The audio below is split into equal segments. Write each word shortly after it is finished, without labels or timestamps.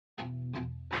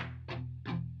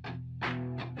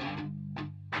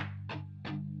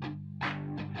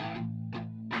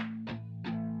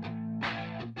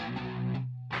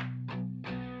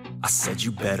I said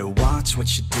you better watch what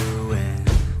you're doing,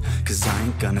 'cause I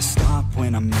ain't gonna stop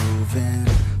when I'm moving.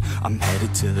 I'm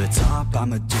headed to the top,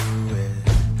 I'ma do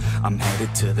it. I'm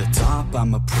headed to the top,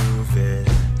 I'ma prove it.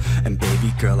 And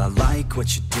baby girl, I like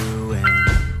what you're doing.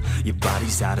 Your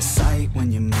body's out of sight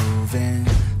when you're moving.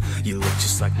 You look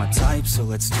just like my type, so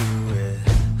let's do it.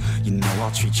 You know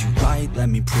I'll treat you right, let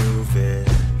me prove it.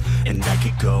 And I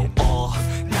could go all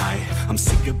night, I'm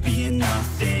sick of being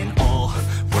nothing. All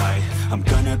right, I'm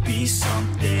gonna be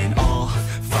something. I'll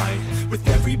fight with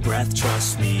every breath,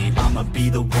 trust me. I'ma be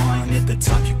the one at the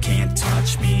top, you can't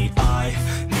touch me. I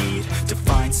need to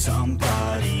find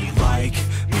somebody like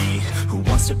me, who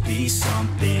wants to be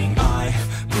something. I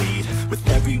bleed with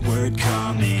every word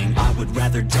coming. I would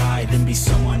rather die than be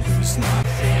someone who's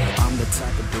nothing. I'm the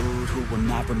type of dude who will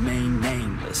not remain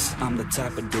nameless. I'm the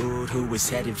type of dude who is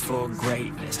headed for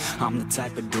greatness. I'm the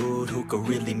type of dude who could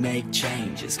really make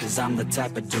changes, 'cause I'm the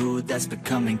type of dude that's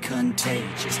becoming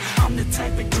contagious. I'm the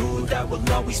type of dude that will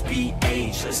always be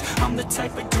ageless. I'm the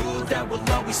type of dude that will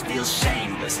always feel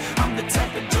shameless. I'm the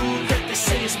type of dude that they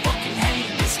say is fucking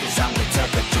heinous, 'cause I'm the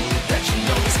type of dude that you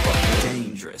know is fucking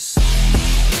dangerous.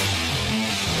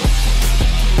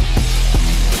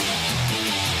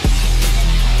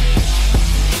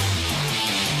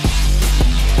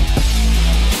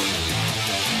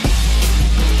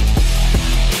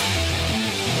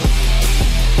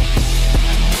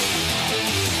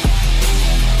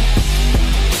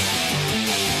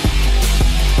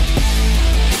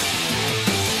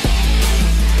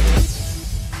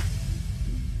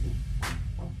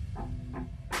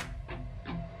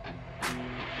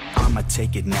 I'ma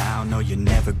take it now, no you're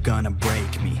never gonna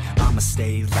break me. I'ma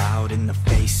stay loud in the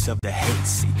face of the hate,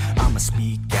 see. I'ma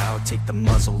speak out, take the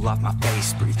muzzle off my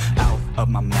face. Breathe out of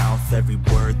my mouth every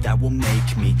word that will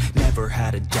make me. Never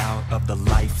had a doubt of the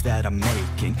life that I'm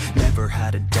making. Never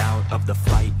had a doubt of the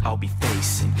fight I'll be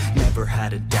facing. Never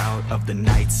had a doubt of the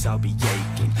nights I'll be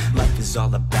aching. Life is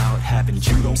all about having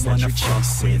dreams that you're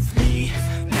chasing. With me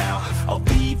now, I'll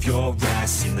leave your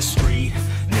ass in the street.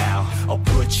 Now, I'll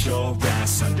put your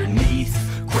ass underneath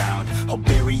ground. I'll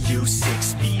bury you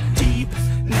 6 feet deep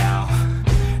now.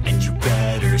 And you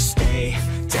better stay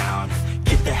down.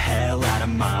 Get the hell out of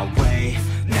my way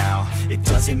now. It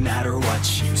doesn't matter what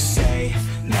you say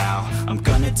now. I'm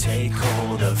gonna take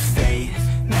hold of fate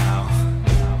now.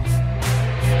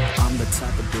 I'm the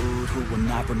type of dude who will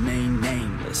not remain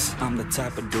nameless. I'm the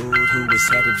type of dude who is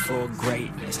headed for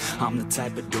greatness. I'm the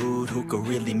type of dude who could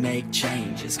really make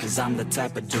changes, 'cause I'm the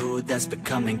type of dude that's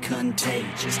becoming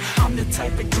contagious. I'm the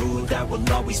type of dude that will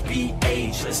always be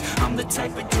ageless. I'm the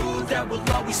type of dude that will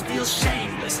always feel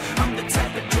shameless. I'm the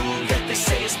type of dude that they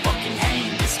say is fucking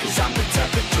heinous, 'cause I'm the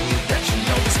type of dude that you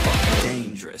know is fucking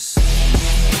dangerous.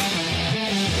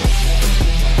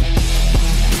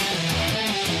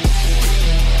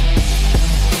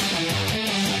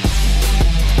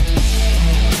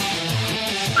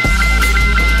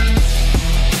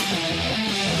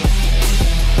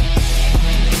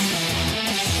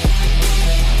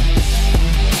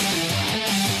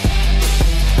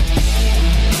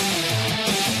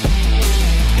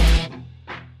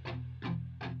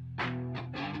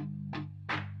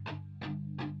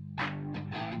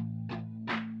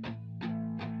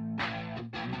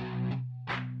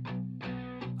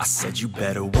 I said you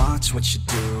better watch what you're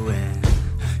doing,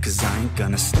 'cause I ain't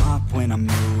gonna stop when I'm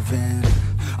moving.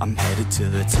 I'm headed to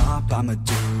the top, I'ma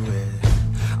do it.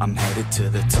 I'm headed to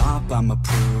the top, I'ma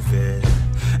prove it.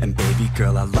 And baby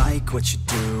girl, I like what you're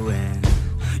doing.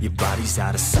 Your body's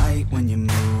out of sight when you're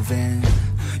moving.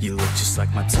 You look just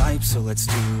like my type, so let's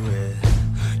do it.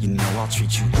 You know I'll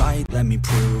treat you right, let me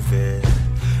prove it.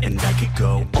 And I could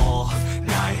go all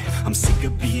night, I'm sick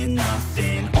of being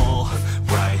nothing. All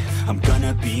right, I'm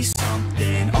gonna be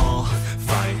something. I'll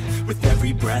fight with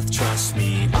every breath, trust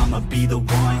me. I'ma be the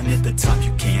one at the top,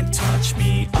 you can't touch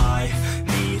me. I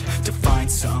need to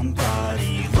find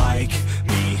somebody like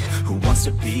me, who wants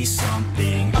to be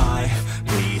something. I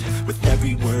bleed with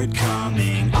every word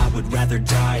coming. I would rather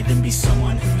die than be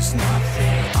someone who's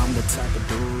nothing. I'm the type of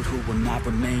dude who will not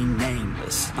remain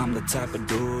nameless. I'm the type of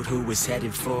dude who is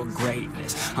headed for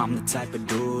greatness. I'm the type of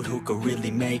dude who could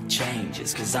really make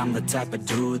changes, 'cause I'm the type of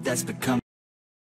dude that's becoming